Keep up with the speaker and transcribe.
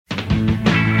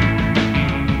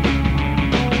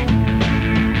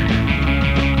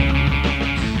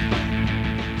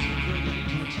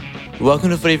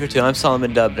Welcome to Footy for Two. I'm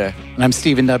Solomon Dubner. And I'm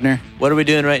Steven Dubner. What are we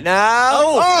doing right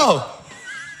now?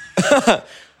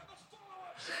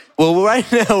 Well, right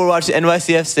now we're watching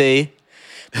NYCFC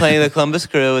playing the Columbus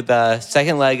Crew with the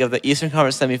second leg of the Eastern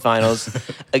Conference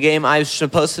semifinals. A game I was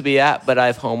supposed to be at, but I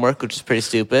have homework, which is pretty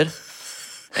stupid.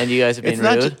 And you guys are being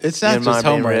rude. It's not just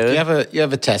homework. You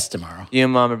have a test tomorrow. You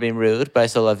and Mom are being rude, but I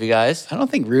still love you guys. I don't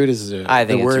think rude is the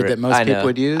it's word rude. that most people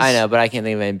would use. I know, but I can't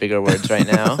think of any bigger words right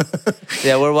now.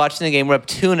 Yeah, we're watching the game. We're up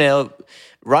 2-0.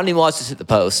 Rodney Wallace just hit the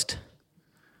post.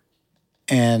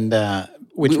 And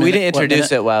we didn't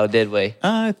introduce it well, did we?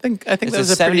 I think that It's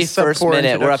was the a pretty 71st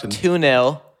minute. We're up introduction.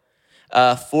 2-0.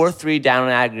 4-3 down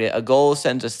in aggregate. A goal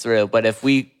sends us through, but if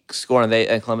we score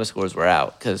and Columbus scores, we're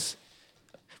out because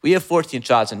we have 14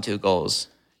 shots and 2 goals.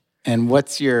 And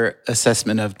what's your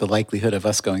assessment of the likelihood of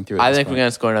us going through? I think we're going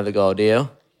to score another goal. Do you?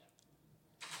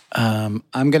 I'm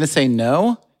going to say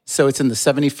no. So it's in the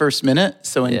 71st minute.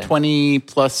 So in 20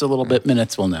 plus a little bit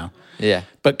minutes, we'll know. Yeah.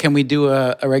 But can we do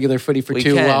a regular footy for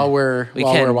two while we're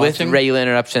watching? With regular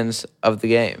interruptions of the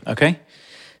game. Okay.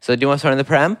 So do you want to start in the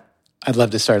Prem? I'd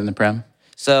love to start in the Prem.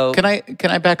 So Can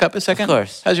I back up a second? Of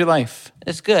course. How's your life?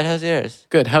 It's good. How's yours?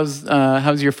 Good.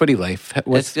 How's your footy life?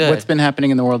 It's good. What's been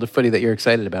happening in the world of footy that you're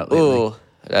excited about lately? Ooh,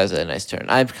 that was a nice turn.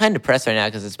 I'm kind of depressed right now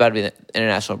because it's about to be the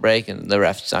international break and the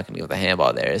ref's not going to give the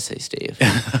handball there, is he, Steve?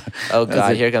 Oh,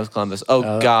 God. Here comes Columbus.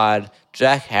 Oh, God.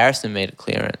 Jack Harrison made a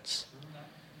clearance.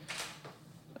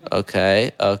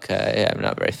 Okay. I'm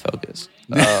not very focused.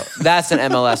 Oh, that's an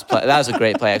MLS play. That was a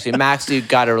great play, actually. Max, you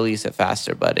got to release it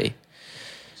faster, buddy.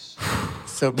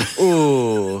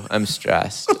 Ooh, I'm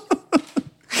stressed.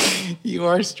 You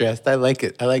are stressed. I like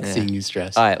it. I like seeing you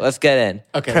stressed. All right, let's get in.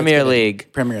 Okay, Premier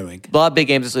League. Premier League. A lot of big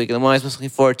games this week, and the one I was most looking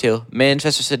forward to,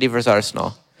 Manchester City versus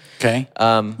Arsenal. Okay.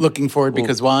 Looking forward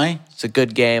because why? It's a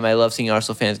good game. I love seeing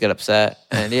Arsenal fans get upset.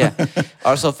 And yeah,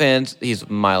 Arsenal fans, he's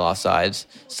a mile off sides.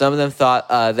 Some of them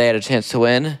thought they had a chance to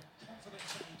win.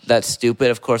 That's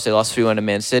stupid. Of course, they lost 3-1 to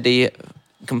Man City.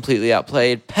 Completely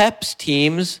outplayed. Pep's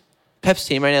team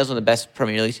right now is one of the best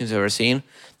Premier League teams I've ever seen.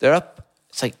 They're up,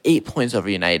 it's like 8 points over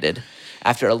United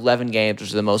after 11 games, which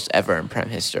is the most ever in Prem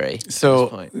history.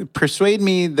 So persuade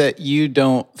me that you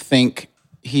don't think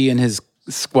he and his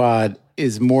squad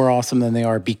is more awesome than they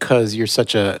are because you're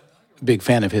such a big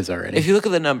fan of his already. If you look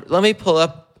at the number, let me pull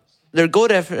up. Their goal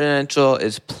differential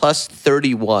is plus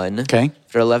 31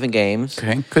 for 11 games.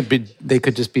 Okay. They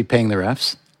could just be paying the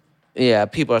refs. Yeah,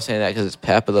 people are saying that because it's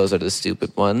Pep, but those are the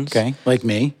stupid ones. Okay, like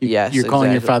me. Yes, You're calling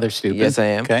your exactly. father stupid. Yes, I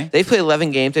am. Okay. They've played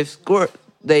 11 games.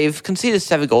 They've conceded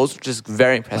 7 goals, which is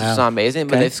very impressive. Wow. It's not amazing,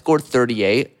 but they've scored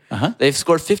 38. Uh-huh. They've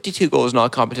scored 52 goals in all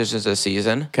competitions this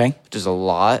season. Okay. Which is a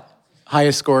lot.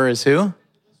 Highest scorer is who?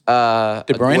 De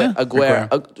Bruyne?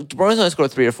 Aguero. De Bruyne's only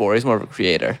scored 3 or 4. He's more of a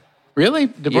creator. Really?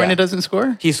 De Bruyne Yeah. doesn't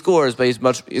score? He scores, but he's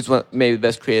maybe the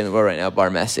best creator in the world right now, bar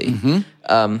Messi.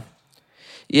 Mm-hmm.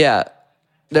 Yeah,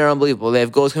 they're unbelievable. They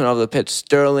have goals coming over the pitch.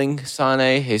 Sterling,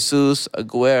 Sané, Jesus,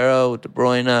 Aguero, De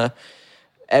Bruyne.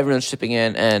 Everyone's chipping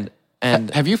in, and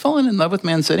Have you fallen in love with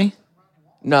Man City?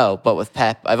 no, but with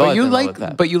Pep, I've always been in love with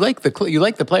Pep. But you like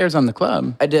the players on the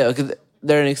club. I do, because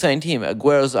they're an exciting team.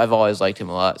 Aguero's, I've always liked him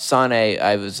a lot. Sané,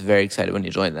 I was very excited when he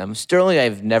joined them. Sterling,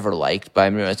 I've never liked, but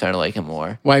I'm really starting to like him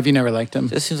more. Why have you never liked him?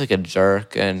 This seems like a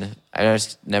jerk, and I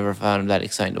just never found him that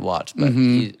exciting to watch. But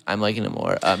I'm liking him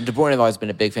more. De Bruyne, I've always been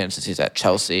a big fan since he's at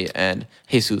Chelsea, and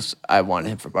Jesus, I wanted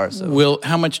him for Barca.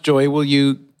 How much joy will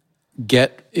you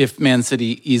get if Man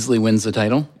City easily wins the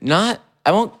title?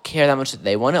 I won't care that much that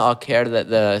they won it. I'll care that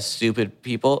the stupid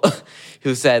people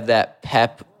who said that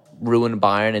Pep ruined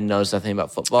Bayern and knows nothing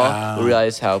about football will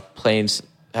realize how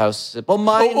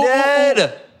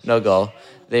simple-minded no goal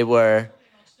they were.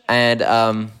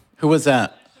 And Who was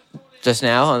that? just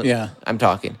now, Yeah. I'm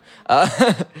talking.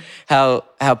 How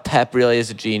Pep really is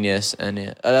a genius, and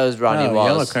that was Rodney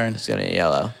Wallace. Yellow card. He's getting a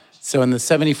yellow. So in the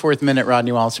 74th minute,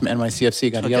 Rodney Wallace from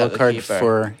NYCFC got a yellow out the card keeper.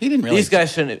 for... He didn't really... These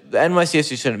guys shouldn't. The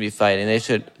NYCFC shouldn't be fighting. They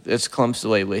should. It's Columbus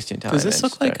way wasting time. Does this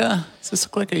look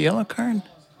like a yellow card?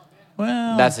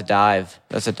 Well... That's a dive.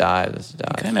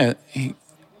 Kind of...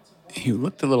 He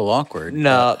looked a little awkward.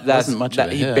 No, but that's wasn't much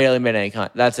of a he hit. barely made any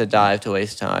contact. That's a dive to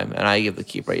waste time, and I give the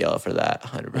keeper a yellow for that,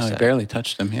 100%. Oh, he barely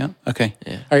touched him, yeah? Okay.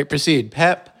 Yeah. All right, proceed.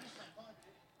 Pep,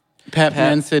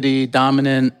 Man City,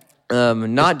 dominant.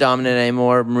 Not dominant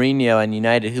anymore. Mourinho and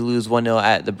United, who lose 1-0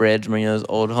 at the Bridge, Mourinho's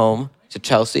old home, to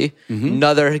Chelsea.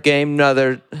 Another game,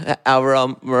 another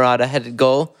Alvaro Morata headed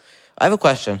goal. I have a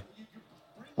question.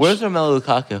 Where's Romelu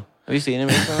Lukaku? Have you seen him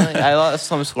recently? I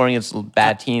saw him scoring against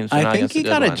bad teams. But I not think against he the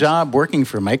got good a ones. job working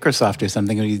for Microsoft or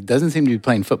something, and he doesn't seem to be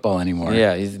playing football anymore.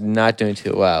 Yeah, he's not doing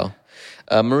too well.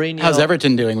 Mourinho. How's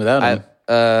Everton doing without him?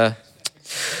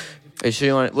 Are you sure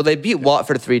you want? Well, they beat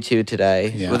Watford 3-2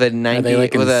 today Yeah. with a 90. Are they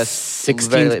like with in a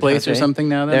 16th place or something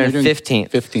now? Then? They're in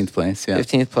 15th. 15th place. Yeah.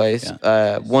 15th place.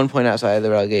 Yeah. 1 point outside of the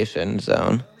relegation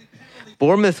zone.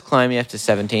 Bournemouth climbing up to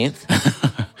 17th.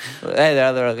 Hey, they're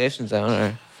out of the relegation zone.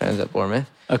 Our friends at Bournemouth.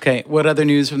 Okay. What other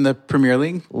news from the Premier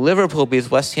League? Liverpool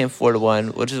beats West Ham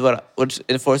 4-1, which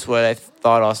enforced what I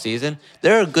thought all season.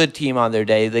 They're a good team on their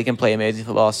day. They can play amazing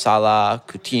football. Salah,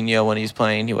 Coutinho when he's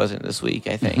playing. He wasn't this week,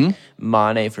 I think.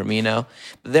 Mane, Firmino.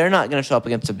 But they're not going to show up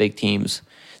against the big teams.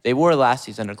 They were last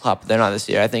season under Klopp, but they're not this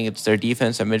year. I think it's their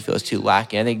defense. Their midfield is too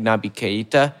lacking. I think Naby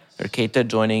Keita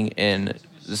joining in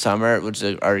the summer, which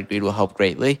are agreed will help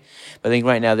greatly. But I think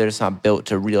right now they're just not built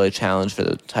to really challenge for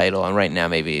the title, and right now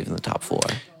maybe even the top 4.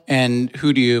 And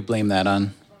who do you blame that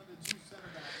on?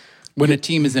 When a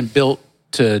team isn't built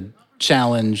to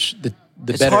challenge the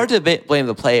it's better... hard to blame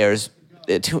the players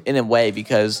in a way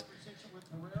because,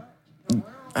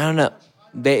 I don't know,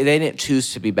 they didn't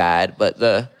choose to be bad, but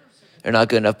they're not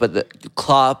good enough. But the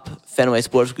Klopp, Fenway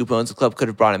Sports Group owns the club, could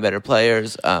have brought in better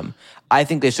players. I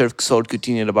think they should have sold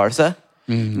Coutinho to Barca.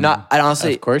 I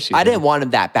honestly, of course I didn't want him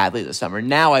that badly this summer.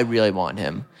 Now I really want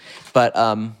him, but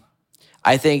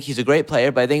I think he's a great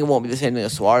player. But I think it won't be the same thing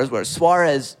as Suarez. Where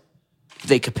Suarez,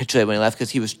 they capitulated when he left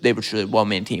because they were truly a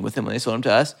one-man team with him when they sold him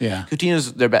to us. Yeah, Coutinho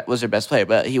was their best player,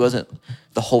 but he wasn't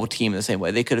the whole team in the same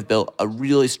way. They could have built a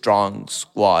really strong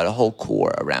squad, a whole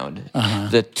core around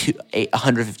the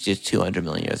 150 to 200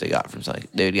 million euros they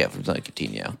would get from something like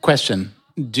Coutinho. Question.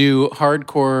 Do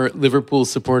hardcore Liverpool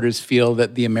supporters feel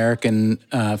that the American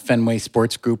Fenway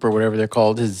Sports Group or whatever they're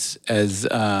called has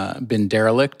been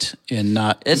derelict in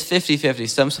not... It's 50-50.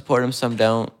 Some support him, some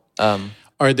don't.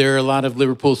 Are there a lot of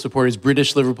Liverpool supporters,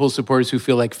 British Liverpool supporters, who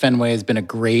feel like Fenway has been a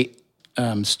great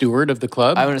steward of the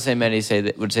club? I wouldn't say many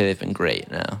would say they've been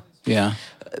great now. Yeah.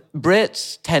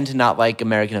 Brits tend to not like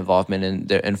American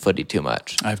involvement in footy too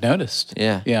much. I've noticed.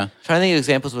 Yeah. Yeah. Trying to think of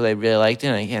examples where they really liked it,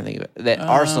 and I can't think of it. That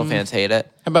Arsenal fans hate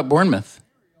it. How about Bournemouth?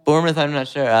 Bournemouth, I'm not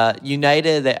sure.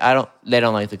 United, they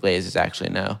don't like the Glazers,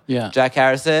 actually, no. Yeah. Jack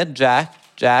Harrison, Jack.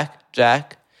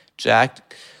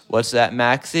 What's that,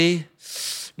 Maxi?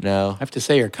 No. I have to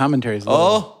say your commentary is a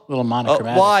little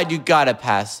monochromatic. Why? You gotta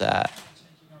pass that.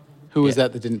 Who was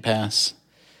that didn't pass?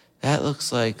 That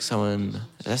looks like someone.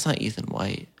 That's not Ethan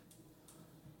White.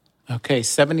 Okay,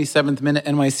 77th minute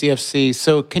NYCFC.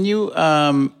 So can you,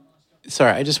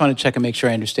 sorry, I just want to check and make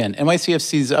sure I understand.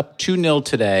 NYCFC's up 2-0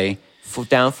 today.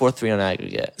 Down 4-3 on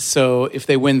aggregate. So if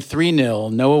they win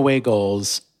 3-0, no away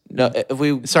goals. No, if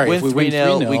we win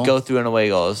 3-0, we go through on away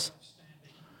goals.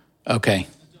 Okay.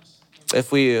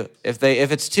 If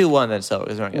it's 2-1, then so.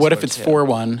 What if it's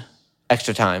 4-1?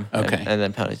 Extra time. Okay. And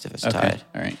then penalties if it's tied.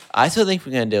 All right. I still think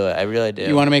we're going to do it. I really do.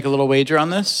 You want to make a little wager on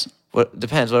this?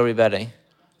 Depends. What are we betting?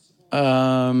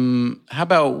 How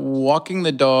about walking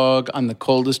the dog on the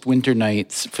coldest winter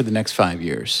nights for the next 5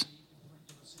 years?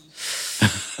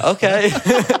 Okay.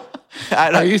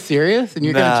 Are you serious? And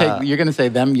you're gonna say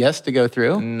them yes to go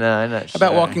through? No, I'm not sure. How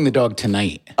about walking the dog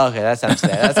tonight? Okay, that sounds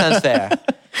fair.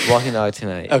 Walking the dog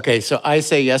tonight. Okay, so I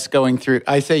say yes going through.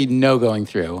 I say no going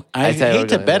through. I hate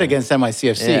to bet against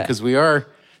NYCFC because we are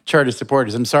charter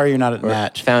supporters. I'm sorry you're not at the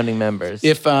match. Founding members.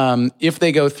 If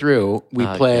they go through, we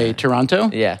play Toronto.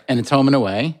 Yeah. And it's home and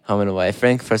away. Home and away.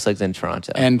 Frank first leg's in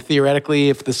Toronto. And theoretically,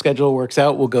 if the schedule works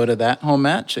out, we'll go to that home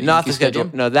match. Not the schedule.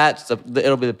 No,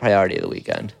 it'll be the priority of the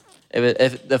weekend.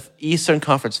 If the Eastern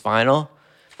Conference Final,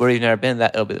 where you've never been,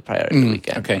 it'll be the priority of the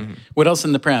weekend. Okay. Mm-hmm. What else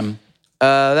in the Prem?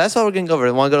 That's all we're going to go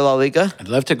over. Want to go to La Liga? I'd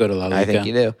love to go to La Liga. I think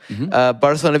you do. Mm-hmm.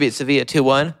 Barcelona beat Sevilla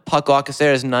 2-1. Paco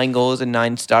Alcacer has 9 goals and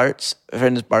 9 starts for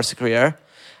his Barca career.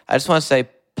 I just want to say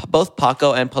both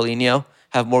Paco and Paulinho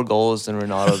have more goals than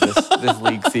Ronaldo this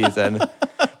league season.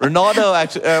 Ronaldo,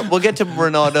 actually, we'll get to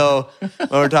Ronaldo when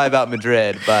we're talking about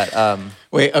Madrid, but...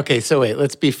 Wait,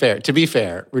 let's be fair. To be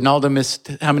fair, Ronaldo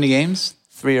missed how many games?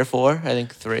 3 or 4, I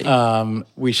think 3.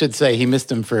 We should say he missed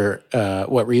them for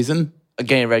what reason?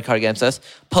 Getting a red card against us.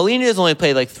 Paulinho has only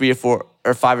played like 3 or 4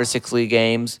 or 5 or 6 league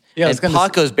games. Yeah, and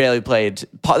Paco's barely played.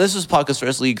 This was Paco's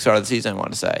first league start of the season, I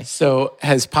want to say. So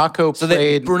has Paco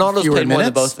played Ronaldo's fewer played minutes? more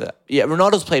than both of them. Yeah,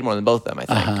 Ronaldo's played more than both of them,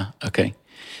 I think. Okay.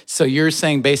 So you're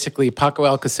saying basically Paco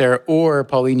Alcacer or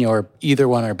Paulinho or either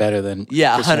one are better than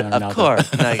Cristiano Ronaldo. Of course.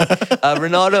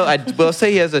 Ronaldo, I will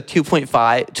say he has a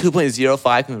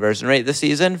 2.05 conversion rate this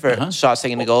season for shots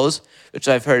taken to goals, which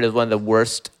I've heard is one of the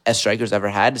worst a striker's ever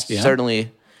had. It's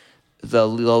certainly the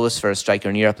lowest for a striker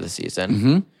in Europe this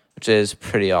season, which is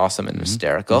pretty awesome and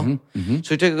hysterical.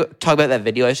 Should we talk about that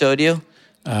video I showed you?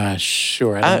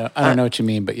 Sure. I don't know what you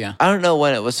mean, but yeah. I don't know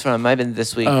when it was from. It might have been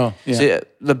this week. Oh, yeah. So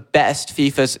the best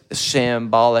FIFA's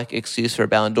shambolic excuse for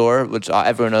Ballon d'Or, which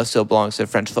everyone knows still belongs to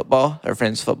French football, or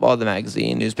France Football, the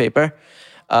magazine, newspaper,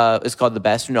 is called the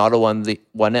best. Ronaldo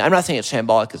won it. I'm not saying it's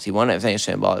shambolic because he won it. I'm saying it's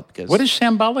shambolic because... What does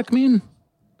shambolic mean?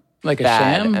 Like a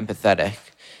bad sham? and pathetic.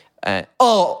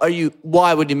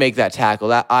 Why would you make that tackle?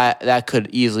 That could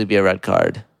easily be a red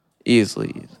card.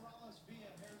 Easily.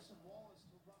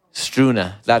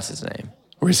 Struna, that's his name.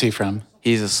 Where's he from?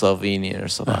 He's a Slovenian or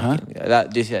Slovakian guy.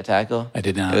 Do you see that tackle? I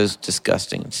did not. It was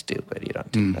disgusting and stupid. You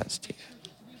don't do that, Steve.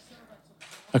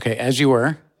 Okay, as you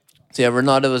were. So yeah,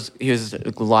 Ronaldo was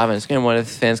live on his screen. One of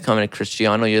his fans commented,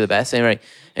 "Cristiano, you're the best." And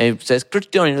he says,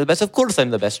 "Cristiano, you're the best." Of course, I'm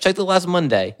the best. Check the last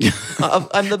Monday.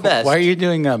 I'm the best. Why are you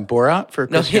doing Borat for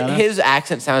Cristiano? No, his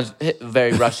accent sounds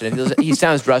very Russian. He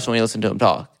sounds Russian when you listen to him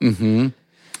talk. Mm-hmm.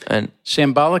 And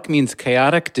shambolic means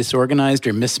chaotic, disorganized,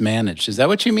 or mismanaged. Is that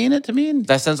what you mean it to mean?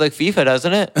 That sounds like FIFA,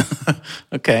 doesn't it?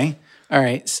 Okay. All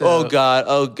right. So.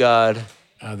 Oh God.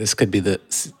 This could be the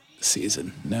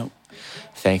season. No.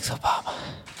 Thanks, Obama.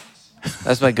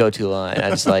 That's my go-to line. I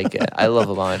just like it. I love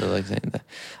Obama. I like saying that.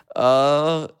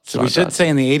 So we should say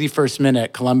in the 81st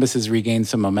minute, Columbus has regained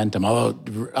some momentum.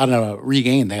 Although, I don't know,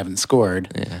 regained, they haven't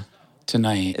scored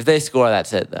tonight. If they score,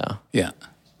 that's it, though. Yeah,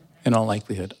 in all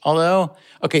likelihood. Although,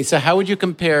 okay, so how would you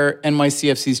compare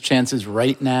NYCFC's chances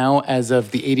right now as of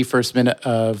the 81st minute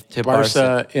of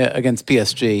Barca against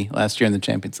PSG last year in the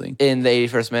Champions League? In the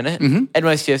 81st minute? Mm-hmm.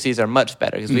 NYCFC's are much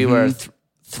better because we were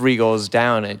 3 goals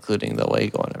down, including the away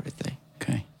goal and everything.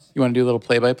 Okay. You want to do a little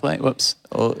play-by-play? Whoops.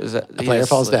 Oh, is that... A player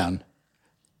falls down.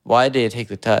 Why did he take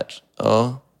the touch?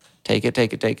 Oh, take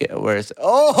it. Where is it?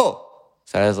 Oh!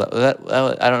 Sorry, I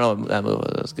don't know if that move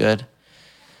was good.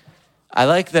 I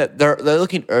like that they're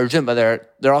looking urgent, but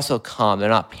they're also calm. They're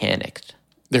not panicked.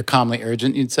 They're calmly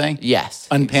urgent, you'd say? Yes.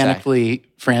 Unpanickedly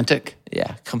frantic?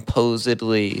 Yeah,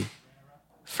 composedly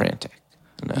frantic.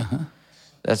 No.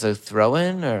 That's a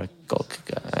throw-in or a goal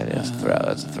kick? I think it's a throw.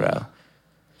 That's a throw.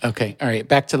 Okay, all right.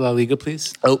 Back to La Liga,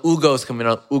 please. Oh, Ugo's coming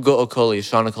on. Ugo Okoli,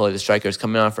 Sean Okoli, the striker, is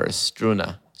coming on for a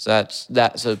Struna. So that's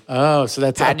that. So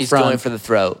that's Paddy's going for the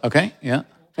throat. Okay, yeah.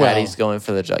 Paddy's going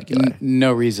for the jugular.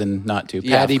 No reason not to.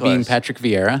 Yeah, Paddy being Patrick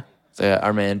Vieira. So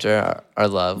our manager, our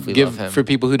love, we love him. For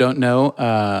people who don't know,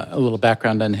 a little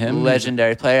background on him.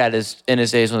 Legendary player. In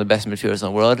his days, one of the best midfielders in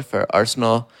the world for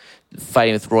Arsenal.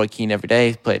 Fighting with Roy Keane every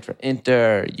day. He played for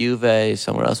Inter, Juve,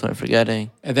 somewhere else I'm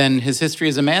forgetting. And then his history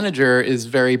as a manager is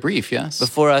very brief, yes?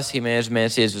 Before us, he managed Man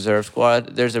City's reserve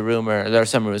squad. There are some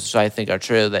rumors which I think are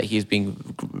true that he's being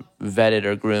vetted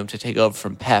or groomed to take over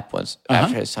from Pep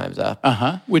after his time's up.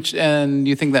 And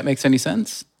you think that makes any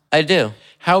sense? I do.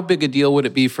 How big a deal would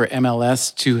it be for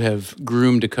MLS to have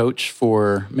groomed a coach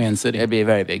for Man City? It'd be a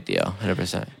very big deal,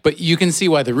 100%. But you can see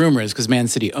why the rumor is because Man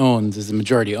City is the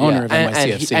majority owner of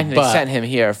NYCFC. And they sent him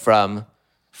here from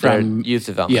their youth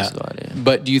development squad. Yeah.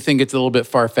 But do you think it's a little bit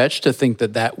far-fetched to think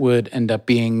that would end up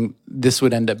being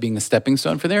a stepping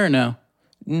stone for there or no?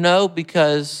 No,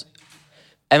 because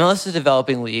MLS is a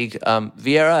developing league.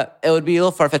 Vieira, it would be a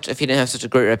little far-fetched if he didn't have such a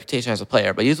great reputation as a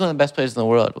player, but he was one of the best players in the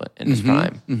world in his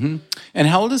prime. Mm-hmm. And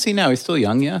how old is he now? He's still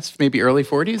young, yes? Maybe early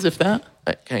 40s, if that?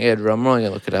 Can I get a drum roll? I'm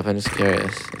going to look it up. I'm just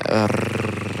curious. I'm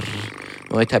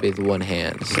only typing with one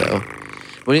hand, so...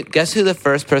 guess who the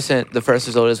first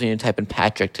result is when you type in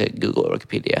Patrick to Google or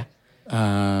Wikipedia?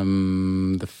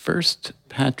 The first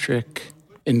Patrick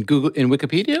in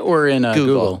Wikipedia or in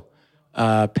Google?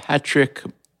 Patrick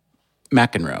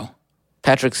McEnroe.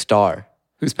 Patrick Star.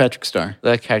 Who's Patrick Star?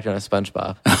 The character on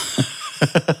SpongeBob.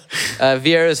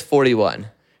 Vieira is 41.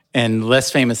 And less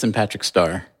famous than Patrick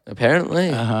Star.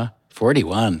 Apparently.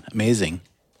 41. Amazing.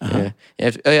 Yeah.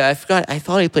 I forgot. I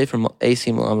thought he played for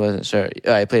AC Milan, but I wasn't sure.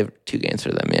 I played 2 games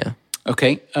for them, yeah.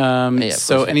 Okay.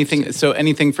 So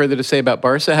anything further to say about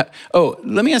Barca? Oh,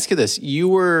 let me ask you this. You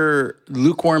were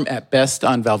lukewarm at best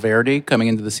on Valverde coming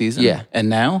into the season. Yeah. And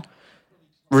now?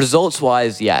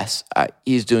 Results-wise, yes.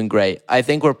 He's doing great. I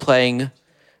think we're playing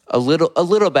a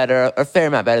little better, a fair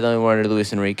amount better than we were under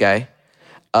Luis Enrique,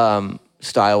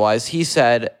 style-wise. He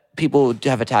said people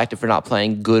have attacked him for not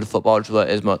playing good football, which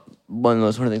is one of the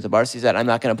most important things that Barca said. I'm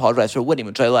not going to apologize for winning,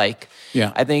 which I like.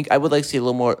 Yeah. I think I would like to see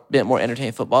a bit more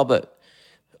entertaining football, but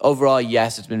overall,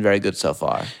 yes, it's been very good so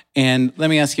far. And let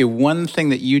me ask you, one thing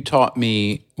that you taught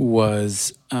me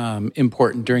was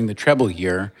important during the treble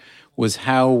year was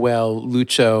how well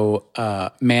Lucho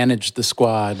managed the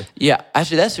squad. Yeah,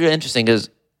 actually, that's really interesting because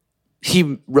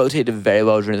he rotated very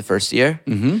well during the first year.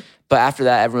 Mm-hmm. But after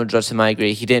that, everyone judged him. I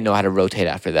agree. He didn't know how to rotate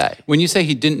after that. When you say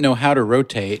he didn't know how to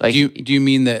rotate, Like, do you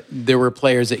mean that there were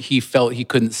players that he felt he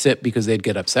couldn't sit because they'd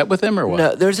get upset with him, or what?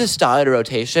 No, there's a style to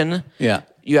rotation. Yeah.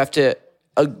 You have to,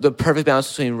 the perfect balance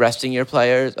between resting your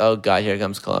players. Oh, God, here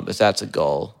comes Columbus. That's a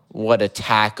goal. What a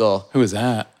tackle. Who is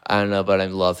that? I don't know, but I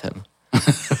love him.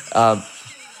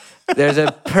 There's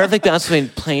a perfect balance between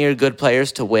playing your good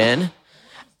players to win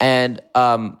and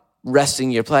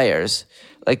resting your players.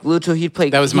 Like Lucho, he'd play.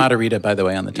 That was Matarrita, by the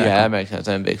way, on the tackle. Yeah, that makes sense.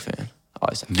 I'm a big fan.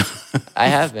 Always have. I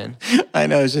have been. I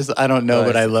know. It's just I don't know,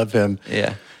 but I love him.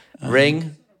 Yeah.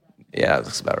 Ring. Yeah, that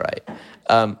looks about right.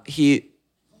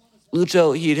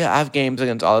 Lucho, he'd have games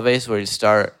against Alaves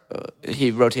where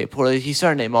he'd rotate poorly. He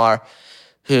started Neymar,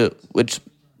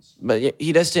 but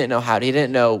he just didn't know how. He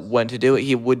didn't know when to do it.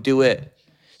 He would do it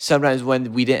sometimes when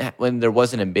there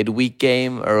wasn't a midweek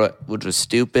game, which was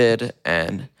stupid.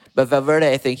 But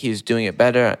Valverde, I think he's doing it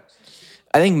better.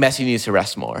 I think Messi needs to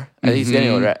rest more. I think he's getting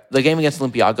older. The game against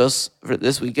Olympiacos for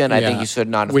this weekend, I think he should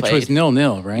not have played. Which was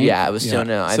 0-0, right? Yeah, it was still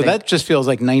 0-0. So that just feels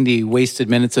like 90 wasted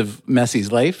minutes of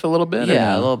Messi's life a little bit?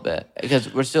 Yeah, a little bit.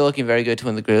 Because we're still looking very good to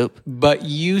win the group. But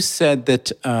you said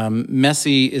that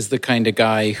Messi is the kind of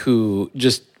guy who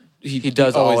just... He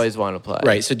does always want to play.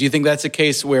 Right. So do you think that's a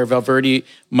case where Valverde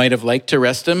might have liked to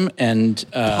rest him? And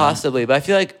possibly. But I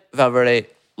feel like Valverde,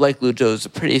 like Lucho, is a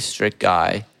pretty strict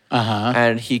guy.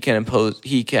 And he can impose.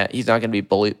 He's not going to be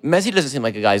bullied. Messi doesn't seem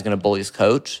like a guy who's going to bully his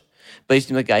coach, but he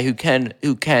seems like a guy who can.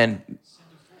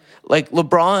 Like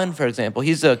LeBron, for example,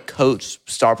 he's a coach,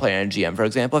 star player, and GM. For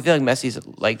example, I feel like Messi's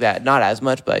like that. Not as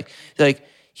much, but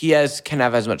he can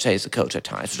have as much say as a coach at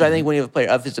times. Which I think when you have a player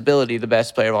of his ability, the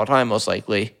best player of all time, most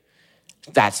likely,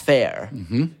 that's fair.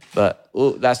 But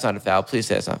that's not a foul. Please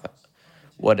say it's not a foul.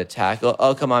 What a tackle.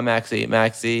 Oh, come on, Maxi.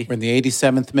 We're in the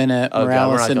 87th minute. Oh, God,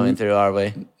 we're not going through, are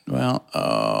we?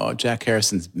 Well, Jack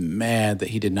Harrison's mad that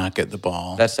he did not get the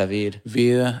ball. That's David.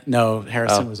 Villa? No,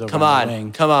 Harrison was over come on on, the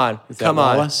wing. Come on. Is that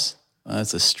Wallace?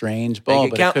 That's a strange ball,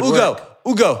 but it could work.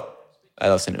 Ugo. I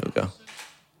listen to Ugo.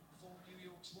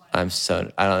 I don't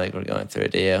think we're going through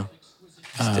it, do you?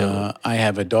 I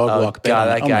have a dog walk. God,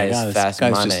 that guy is is fast.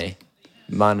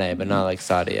 Mane, but not like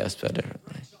Sadios, but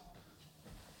differently.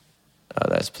 Oh,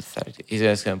 that's pathetic. He's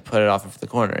just going to put it off for the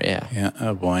corner, yeah. Yeah,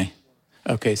 oh boy.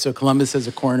 Okay, so Columbus has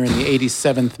a corner in the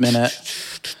 87th minute.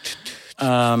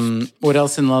 What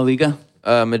else in La Liga?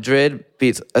 Madrid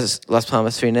beats Las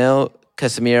Palmas 3-0.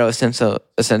 Casemiro,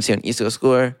 Asensio, and Isco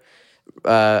score.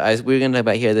 As we're going to talk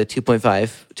about here, the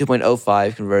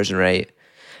 2.05 conversion rate.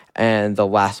 And the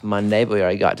last Monday, but we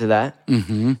already got to that.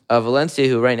 Valencia,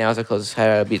 who right now is our closest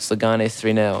hitter, beats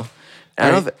Leganes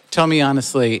 3-0. Tell me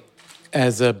honestly,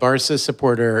 as a Barca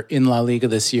supporter in La Liga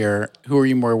this year, who are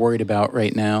you more worried about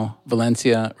right now?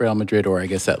 Valencia, Real Madrid, or I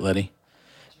guess Atleti?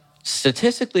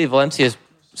 Statistically, Valencia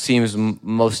seems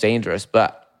most dangerous,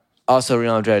 but also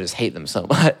Real Madrid, I just hate them so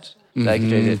much. That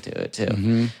contributed to it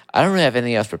too. I don't really have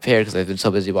anything else prepared because I've been so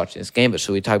busy watching this game. But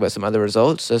should we talk about some other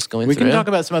results? We can talk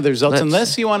about some other results,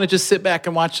 unless you want to just sit back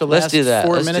and watch the last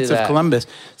 4 minutes of Columbus.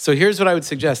 So here's what I would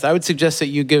suggest. I would suggest that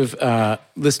you give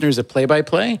listeners a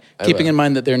play-by-play, keeping in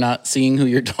mind that they're not seeing who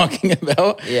you're talking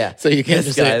about. Yeah. So you can't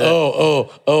just say,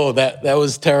 that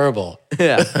was terrible.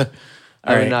 Yeah.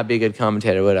 I would not be a good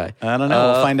commentator, would I? I don't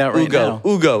know. We'll find out right now.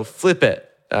 Ugo, flip it.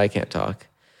 I can't talk.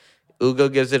 Ugo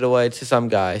gives it away to some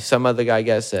guy. Some other guy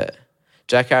gets it.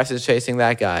 Jack Harrison's chasing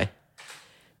that guy.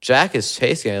 Jack is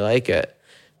chasing. I like it.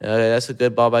 Okay, that's a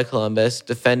good ball by Columbus.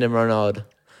 Defend him, Ronald.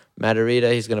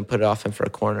 Matarrita, he's going to put it off him for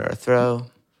a corner or a throw.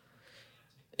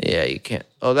 Yeah, you can't.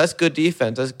 Oh, that's good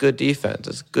defense. Wait,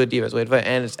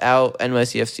 and it's out.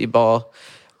 NYCFC ball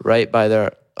right by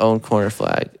their own corner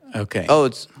flag. Okay. Oh,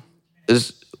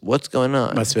 what's going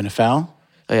on? Must have been a foul.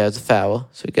 Oh, yeah, it's a foul.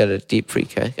 So we got a deep free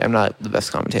kick. I'm not the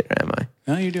best commentator, am I?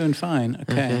 No, you're doing fine.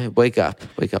 Okay. Wake up,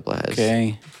 lads.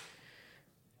 Okay.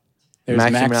 There's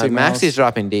Maxi's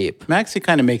dropping deep. Maxi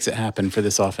kind of makes it happen for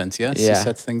this offense, yes? Yeah. He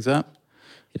sets things up.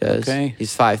 He does. Okay.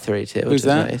 He's 5'3", too, which is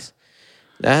nice.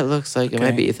 That looks like it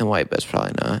might be Ethan White, but it's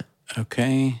probably not.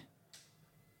 Okay.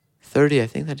 30, I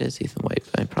think that is Ethan White,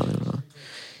 but I'm probably wrong.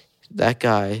 That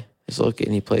guy is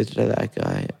looking. He plays to that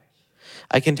guy.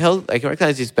 I can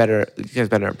recognize he's better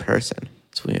in person.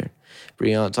 It's weird.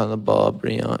 Briant's on the ball.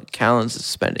 Callan's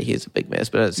suspended. He's a big miss,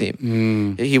 but it doesn't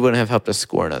seem he wouldn't have helped us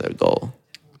score another goal.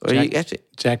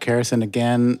 Jack Harrison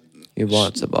again. He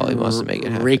wants the ball. He wants to make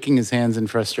it happen. Raking his hands in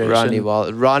frustration.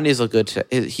 Rodney's looked good.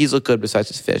 He's looked good besides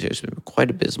his finish. It's been quite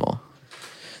abysmal.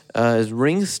 Is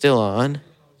Ring still on?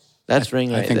 That's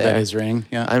Ring right there. I think that is Ring,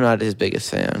 yeah. I'm not his biggest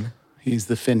fan. He's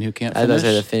the Finn who can't finish. I was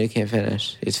say the Finn who can't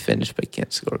finish. He's finished but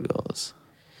can't score goals.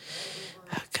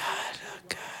 Oh, God.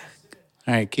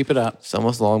 All right, keep it up. It's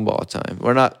almost long ball time.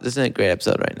 This isn't a great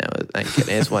episode right now. I'm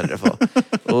kidding. It's wonderful.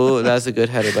 Oh, that's a good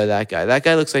header by that guy. That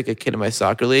guy looks like a kid in my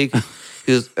soccer league.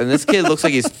 And this kid looks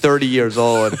like he's 30 years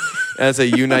old. And it's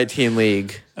a U19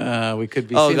 league. We could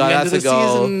be Oh, seeing God, the end of that's the a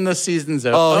goal. season. The season's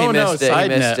over. Oh, he no, missed it. side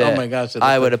He missed net. it. Oh, my gosh.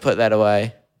 I would have put that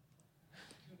away.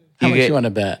 How much you want to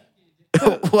bet?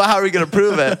 Well, how are we going to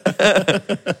prove it?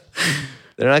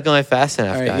 They're not going fast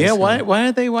enough, All right, guys. yeah, why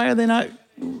are they not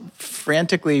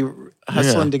frantically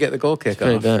hustling to get the goal kick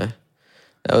Pretty off? good.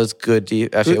 That was good.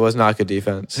 Actually, it was not good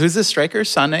defense. Who's the striker?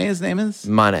 Sané, his name is?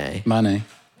 Mane.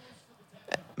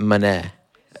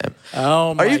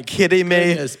 Oh, my Are you kidding me?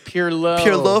 goodness. Pirlo.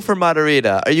 Pirlo for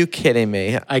Matarrita. Are you kidding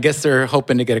me? I guess they're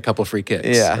hoping to get a couple free kicks,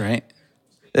 Yeah. right?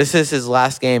 This is his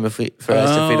last game for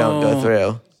us if we don't go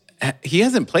through. He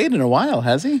hasn't played in a while,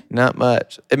 has he? Not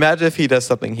much. Imagine if he does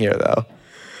something here, though.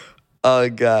 Oh,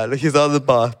 God. He's on the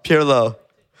ball. Pirlo.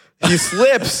 He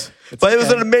slips. But it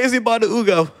was an amazing ball to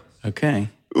Ugo. Okay.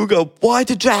 Ugo, wide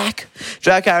to Jack.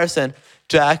 Jack Harrison.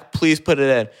 Jack, please put it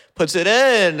in. Puts it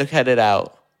in. Head it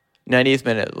out. 90th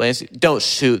minute. Don't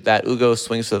shoot that. Ugo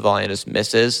swings for the volley and just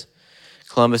misses.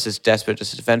 Columbus is desperate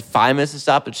just to defend. 5 minutes of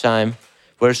stoppage time.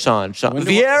 Where's Sean?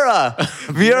 Vieira!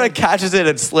 Vieira catches it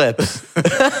and slips.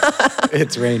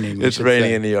 It's raining. It's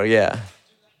raining in New York, yeah.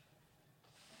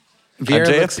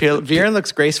 Vieira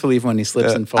looks graceful even when he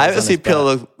slips and falls. I haven't seen Pirlo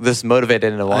look this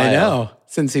motivated in a while. I know.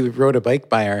 Since he rode a bike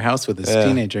by our house with his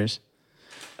teenagers.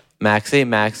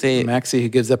 Maxi, who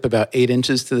gives up about 8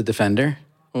 inches to the defender.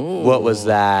 Ooh. What was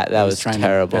that? That was trying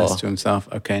terrible. To pass to himself.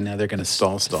 Okay, now they're going to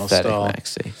stall.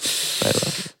 Maxi. I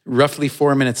love it. Roughly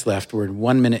 4 minutes left. We're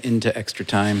 1 minute into extra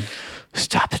time.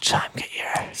 Stop the time.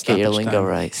 Get your lingo time.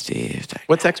 right, Steve.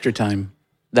 What's extra time?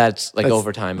 That's like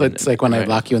overtime. It's like when I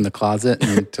lock you in the closet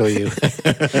until you...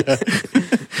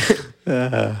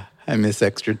 I miss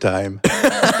extra time.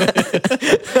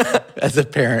 As a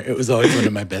parent, it was always one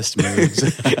of my best moves.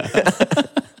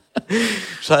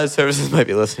 Child Services might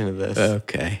be listening to this.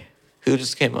 Okay. Who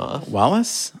just came off?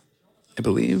 Wallace, I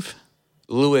believe.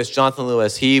 Jonathan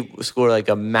Lewis. He scored like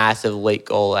a massive late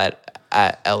goal at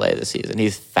LA this season.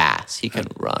 He's fast. He can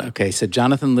run. Okay, so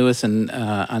Jonathan Lewis and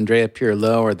Andrea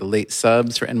Pirlo are the late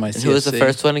subs for NYCFC. And who was the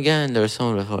first one again? There was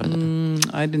someone before that.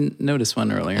 I didn't notice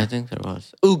one earlier. I think there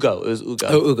was. Ugo. It was Ugo.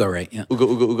 Oh, Ugo, right, yeah.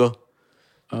 Ugo.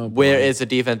 Oh, where is the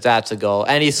defense? That's a goal.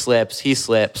 And he slips.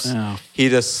 Oh. He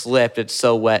just slipped. It's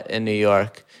so wet in New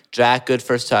York. Jack, good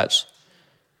first touch.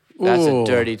 That's a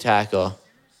dirty tackle.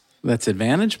 That's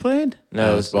advantage played?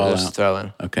 No, it was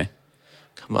throwing. Okay.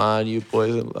 Come on, you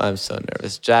boys. I'm so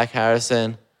nervous. Jack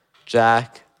Harrison.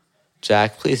 Jack,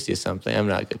 please do something. I'm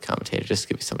not a good commentator. Just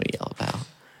give me something to yell about.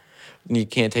 You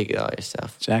can't take it all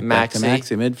yourself. Jack back to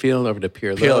Maxi midfield, over to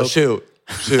Pirlo. Pirlo, shoot.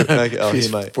 He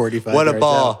might. 45 What a yards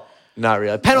ball. out. Not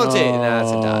really. Penalty. No,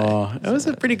 that's a die. That was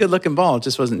a pretty good-looking ball. It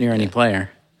just wasn't near any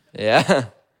player. Yeah.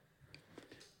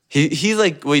 He's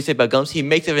like what you say about Gomes. He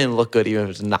makes everything look good even if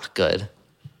it's not good.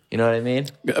 You know what I mean?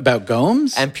 About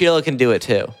Gomes? And Pirlo can do it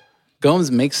too.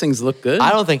 Gomes makes things look good? I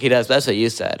don't think he does. But that's what you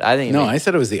said. I think. I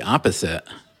said it was the opposite.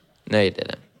 No, you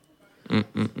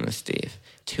didn't. Steve.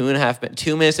 2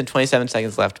 minutes and 27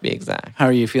 seconds left to be exact. How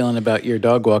are you feeling about your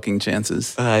dog walking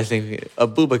chances? I think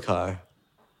Abubakar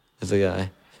is a guy.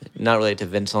 Not related to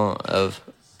Vincent of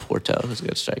Porto, who's a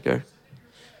good striker.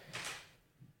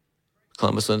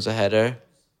 Columbus wins a header.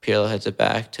 Pirlo heads it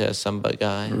back to somebody.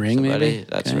 Maybe?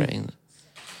 That's okay. Ring.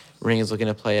 Ring is looking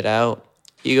to play it out.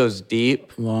 He goes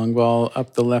deep. Long ball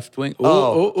up the left wing.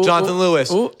 Jonathan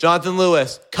Lewis. Jonathan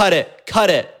Lewis. Cut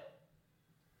it.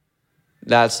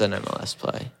 That's an MLS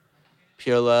play.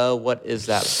 Pirlo, what is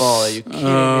that ball? Are you kidding me,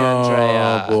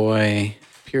 Andrea? Oh, boy.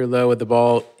 Pirlo with the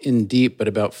ball in deep, but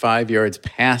about 5 yards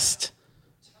past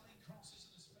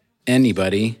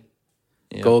anybody.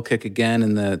 Yep. Goal kick again,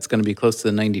 and it's going to be close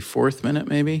to the 94th minute,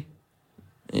 maybe?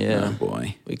 Yeah. Oh,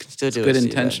 boy. We can still do it. Good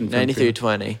intention.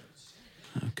 93-20.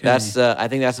 Okay. I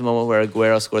think that's the moment where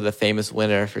Aguero scored the famous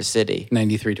winner for City.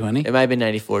 93-20? It might have been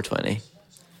 94-20.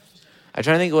 I'm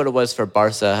trying to think of what it was for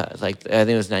Barca. I think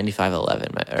it was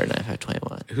 95-11 or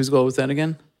 95-21. Whose goal was that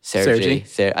again? Sergi.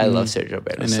 I love Sergio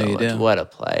Roberto so much. Do. What a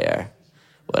player.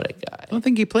 What a guy. I don't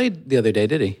think he played the other day,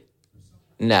 did he?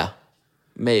 No.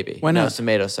 Maybe. Why not? No,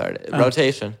 Tomato started.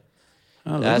 Rotation.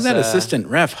 Oh, look at that assistant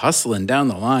ref hustling down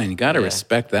the line. You got to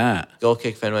respect that. Goal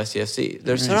kick for NYCFC.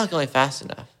 They're still not going fast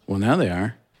enough. Well, now they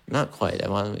are. Not quite. I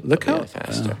want to look how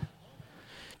faster.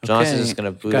 Johnson's just going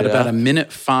to boot it up. Got about a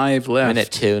minute 5 left.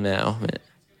 Minute 2 now.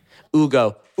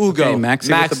 Ugo. Okay, Maxi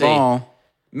with the ball.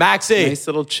 Maxi. Nice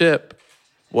little chip.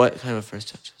 What kind of first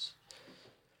touches?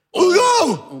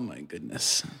 Ugo! Oh, my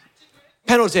goodness.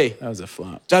 Penalty. That was a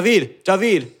flop. David.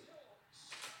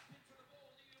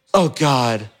 Oh,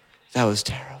 God. That was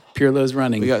terrible. Pirlo's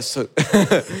running. We got so...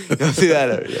 Don't do that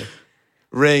every day.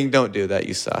 Ring, don't do that.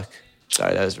 You suck.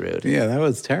 Sorry, that was rude. Yeah, that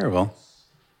was terrible.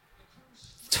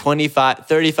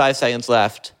 35 seconds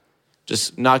left.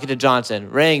 Just knock it to Johnson.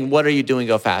 Ring, what are you doing?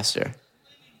 Go faster.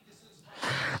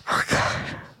 Oh, God.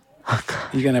 Oh,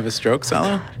 God. You going to have a stroke,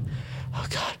 Salah? Oh,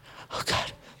 God. Oh,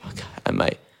 God. Oh, God. I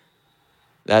might.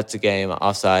 That's a game.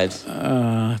 Offsides.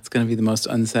 It's going to be the most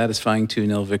unsatisfying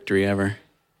 2-0 victory ever.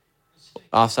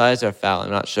 Offsides or foul? I'm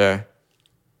not sure.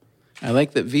 I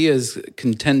like that Villa's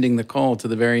contending the call to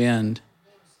the very end.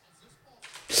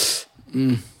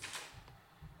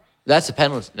 That's a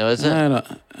penalty. No, is it?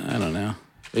 I don't know.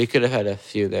 We could have had a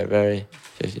few there. Very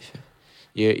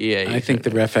 50-50. I think the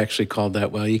ref actually called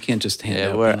that well. You can't just hand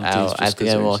out we're penalties out. I think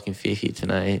I'm walking Fifi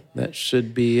tonight. That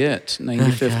should be it.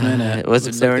 95th minute.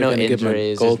 There were no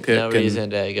injuries. Goal There's kick no reason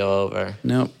to go over.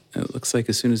 Nope. It looks like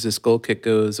as soon as this goal kick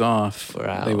goes off,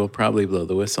 they will probably blow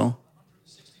the whistle.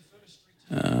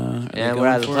 And we're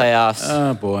out of the playoffs.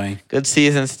 Oh, boy. Good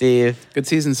season, Steve. Good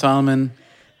season, Solomon.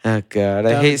 Oh, God.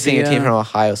 I hate seeing a team from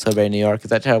Ohio celebrate New York. Is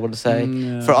that terrible to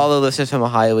say? For all the listeners from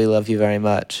Ohio, we love you very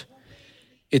much.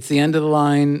 It's the end of the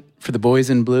line for the boys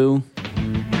in blue.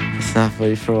 It's not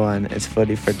footy for one. It's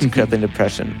footy for crippling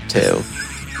depression, too.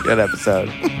 Good episode.